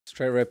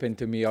Str8 Rippin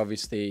to me,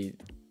 obviously,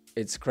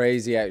 it's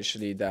crazy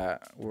actually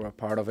that we're a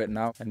part of it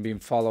now and been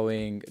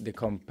following the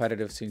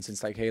competitive scene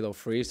since like Halo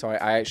 3. So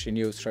I actually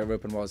knew Str8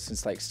 Rippin was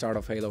since like start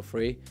of Halo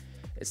 3.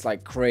 It's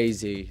like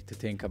crazy to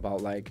think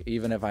about, like,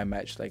 even if I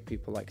matched like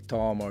people like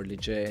Tom or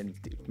Legit in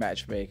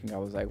matchmaking, I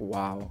was like,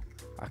 wow,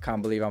 I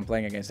can't believe I'm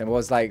playing against him. It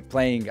was like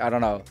playing, I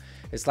don't know.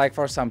 It's like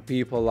for some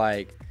people,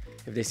 like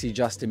if they see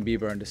Justin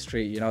Bieber in the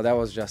street, you know, that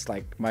was just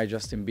like my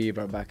Justin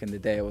Bieber back in the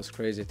day. It was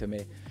crazy to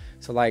me.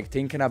 So like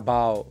thinking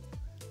about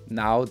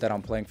now that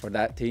I'm playing for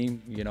that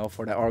team, you know,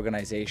 for that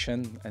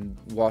organization, and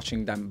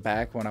watching them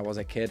back when I was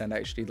a kid and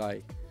actually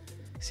like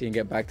seeing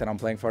it back that I'm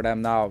playing for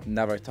them now, I've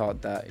never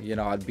thought that, you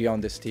know, I'd be on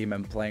this team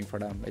and playing for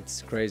them.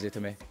 It's crazy to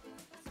me.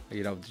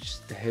 You know,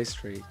 just the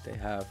history they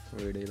have,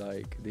 really,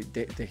 like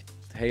the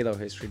Halo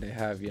history they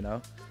have, you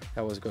know,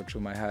 that was go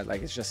through my head.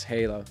 Like, it's just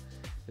Halo.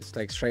 It's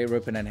like Str8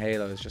 Rippin and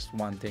Halo is just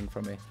one thing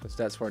for me, because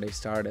that's where they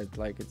started.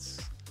 Like,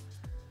 it's,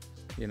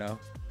 you know,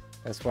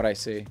 that's what I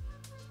see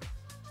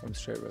from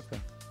Str8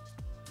 Rippin.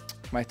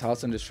 My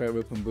thoughts on the Str8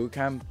 Rippin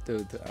bootcamp,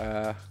 dude.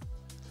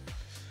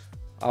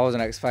 I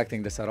wasn't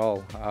expecting this at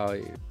all.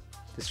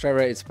 The Str8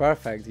 Rippin, it's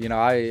perfect. You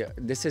know,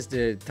 this is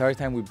the third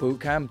time we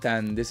bootcamped,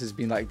 and this has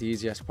been like the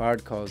easiest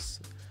part,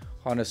 because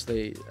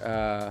honestly,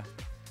 Str8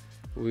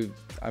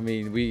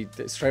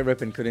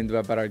 Rippin couldn't do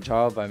a better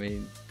job. I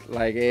mean,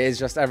 like, it's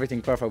just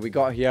everything perfect. We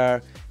got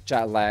here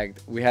jet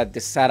lagged. We had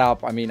the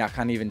setup. I mean, I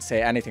can't even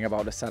say anything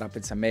about the setup.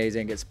 It's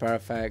amazing. It's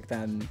perfect,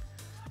 and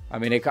I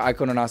mean, I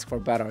couldn't ask for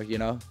better. You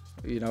know,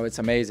 it's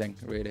amazing,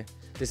 really.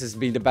 This has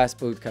been the best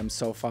bootcamp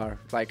so far.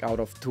 Like, out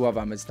of two of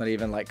them, it's not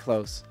even like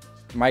close.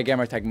 My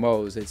gamer tag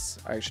Mose, it's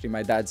actually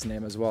my dad's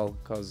name as well,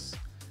 because,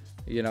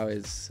 you know,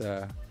 it's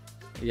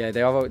yeah,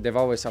 they've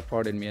always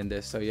supported me in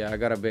this. So yeah, I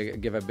gotta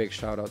give a big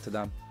shout out to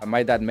them.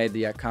 My dad made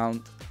the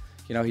account.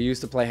 You know, he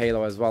used to play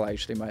Halo as well,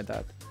 actually, my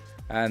dad.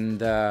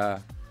 And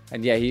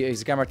yeah,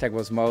 his gamer tag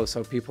was Mose,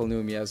 so people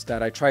knew me as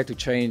that. I tried to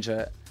change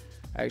it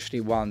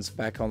actually once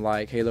back on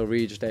like Halo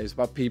Reach days,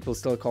 but people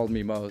still called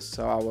me Mose.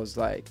 So I was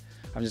like,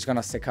 I'm just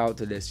gonna stick out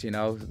to this, you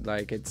know.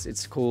 Like,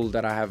 it's cool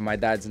that I have my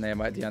dad's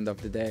name at the end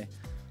of the day.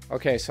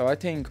 Okay, so I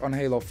think on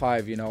Halo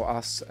 5, you know,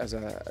 us as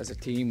a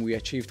team, we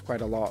achieved quite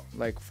a lot.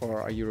 Like,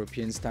 for our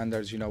European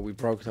standards, you know, we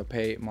broke top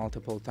 8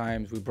 multiple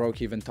times. We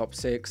broke even top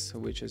 6,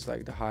 which is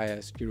like the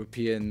highest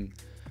European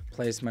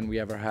placement we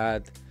ever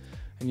had.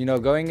 And, you know,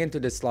 going into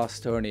this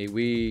last tourney,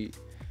 we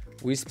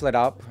split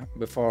up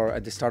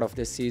at the start of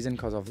this season,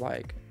 because of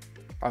like,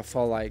 I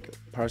felt like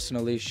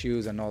personal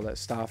issues and all that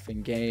stuff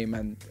in game,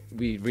 and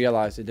we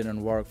realized it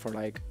didn't work for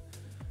like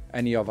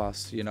any of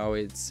us. You know,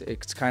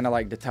 it's kind of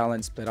like the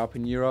talent split up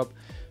in Europe.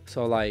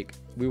 So like,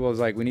 we was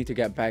like, we need to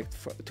get back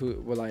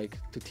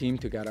to team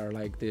together,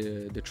 like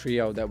the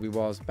trio that we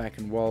was back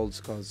in Worlds,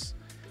 because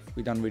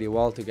we done really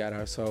well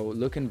together. So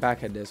looking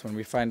back at this, when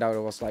we find out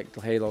it was like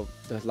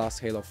the last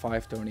Halo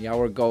 5 tourney,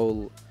 our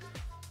goal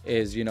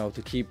is, you know,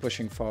 to keep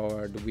pushing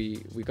forward.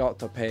 We got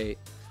top 8,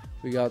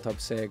 we got top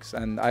 6,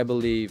 and I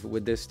believe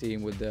with this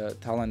team, with the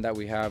talent that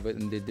we have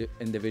in the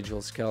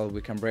individual skill,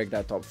 we can break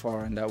that top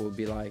 4, and that would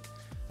be like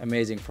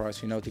amazing for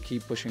us, you know, to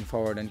keep pushing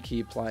forward and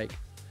keep like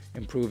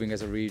improving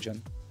as a region.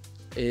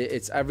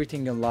 It's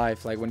everything in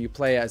life. Like, when you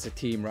play as a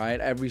team, right,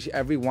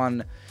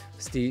 everyone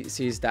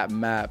sees that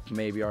map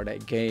maybe, or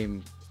that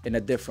game, in a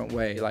different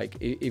way. Like,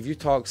 if you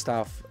talk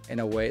stuff in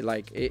a way,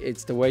 like,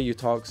 it's the way you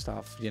talk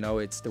stuff, you know,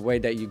 it's the way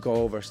that you go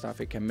over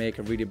stuff. It can make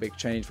a really big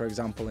change. For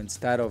example,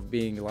 instead of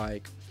being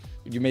like,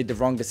 you made the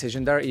wrong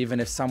decision there,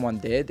 even if someone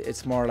did,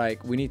 it's more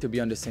like, we need to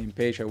be on the same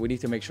page, or we need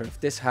to make sure if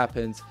this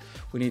happens,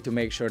 we need to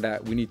make sure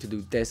that we need to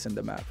do this in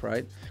the map,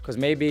 right? Because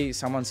maybe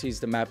someone sees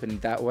the map in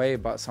that way,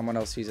 but someone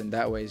else sees it in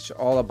that way. It's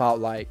all about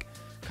like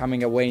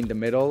coming away in the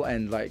middle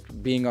and like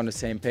being on the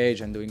same page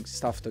and doing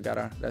stuff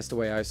together. That's the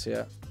way I see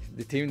it.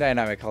 The team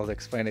dynamic, I'll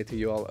explain it to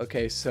you all.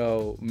 Okay,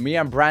 so me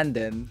and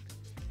Brandon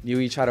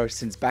knew each other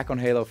since back on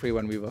Halo 3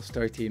 when we was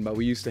 13, but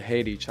we used to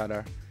hate each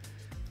other.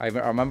 I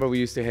remember we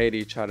used to hate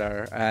each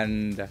other,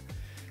 and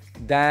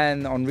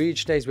then on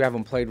Reach days, we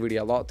haven't played really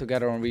a lot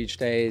together on Reach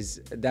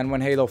days. Then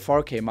when Halo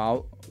 4 came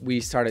out,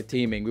 we started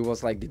teaming. We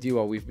was like the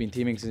duo. We've been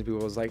teaming since we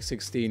was like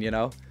 16, you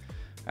know?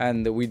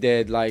 And we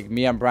did, like,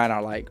 me and Bran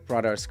are like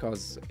brothers,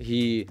 because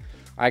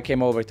I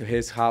came over to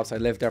his house. I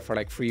lived there for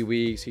like 3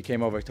 weeks. He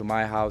came over to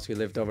my house. He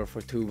lived over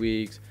for 2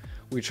 weeks.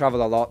 We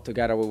traveled a lot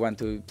together. We went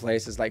to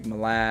places like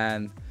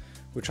Milan.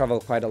 We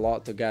traveled quite a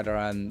lot together,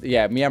 and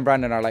yeah, me and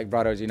Brandon are like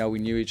brothers, you know. We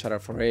knew each other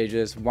for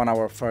ages, won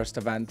our first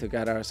event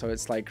together, so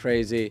it's like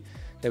crazy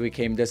that we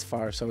came this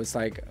far. So it's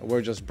like,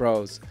 we're just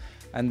bros.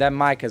 And then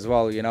Mike as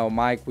well, you know.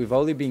 Mike, we've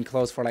only been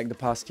close for like the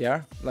past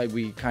year. Like,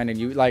 we kind of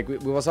knew, like, we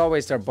was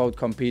always there both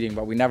competing,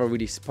 but we never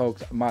really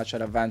spoke much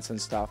at events and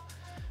stuff.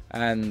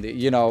 And,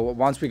 you know,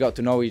 once we got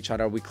to know each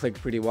other, we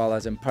clicked pretty well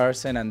as in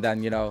person, and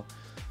then, you know,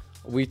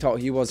 we thought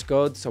he was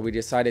good, so we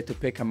decided to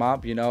pick him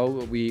up. You know,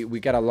 we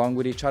get along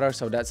with each other,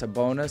 so that's a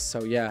bonus.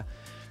 So yeah.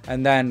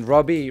 And then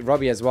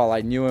Robbie as well,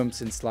 I knew him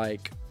since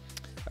like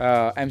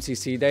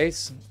MCC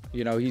days.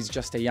 You know, he's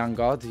just a young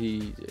god.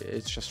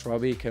 It's just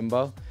Robbie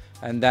Kimbo.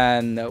 And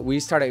then we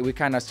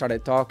kind of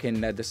started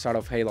talking at the start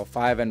of Halo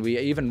 5, and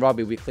even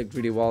Robbie, we clicked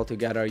really well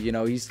together. You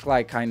know, he's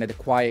like kind of the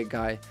quiet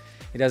guy.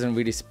 He doesn't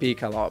really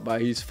speak a lot,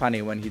 but he's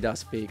funny when he does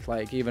speak.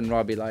 Like even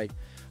Robbie, like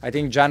I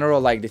think general,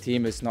 like the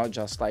team is not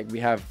just like, we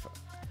have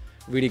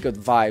really good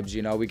vibes,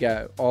 you know, we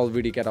all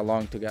really get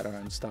along together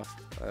and stuff.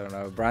 I don't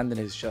know, Brandon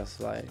is just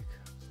like,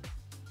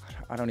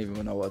 I don't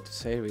even know what to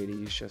say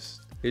really.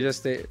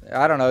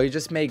 I don't know, he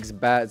just makes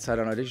bets. I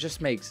don't know, he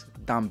just makes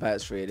dumb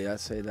bets really. I'd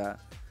say that.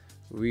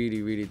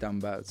 Really, really dumb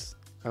bets.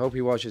 I hope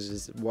he watch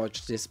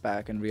this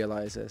back and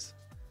realizes,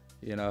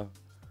 you know.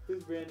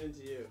 Who's Brandon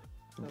to you?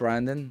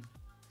 Brandon?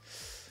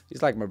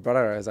 He's like my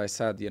brother, as I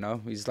said, you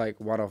know. He's like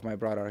one of my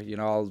brother, you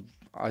know.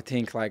 I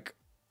think like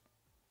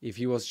if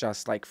he was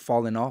just like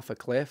falling off a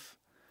cliff,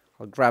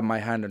 I'll grab my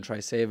hand and try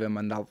to save him,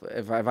 and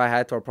if I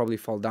had to, I'll probably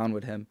fall down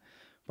with him.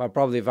 But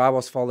probably if I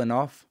was falling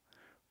off,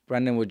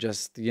 Brandon would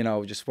just, you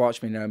know, just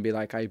watch me there and be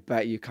like, I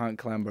bet you can't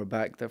clamber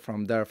back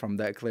from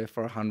that cliff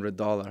for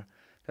 $100.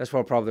 That's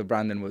what probably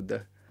Brandon would do.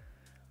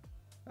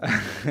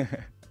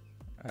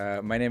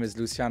 My name is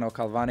Luciano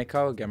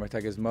Calvanico, gamer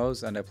tag is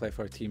Mose, and I play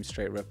for Team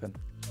Str8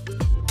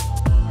 Rippin.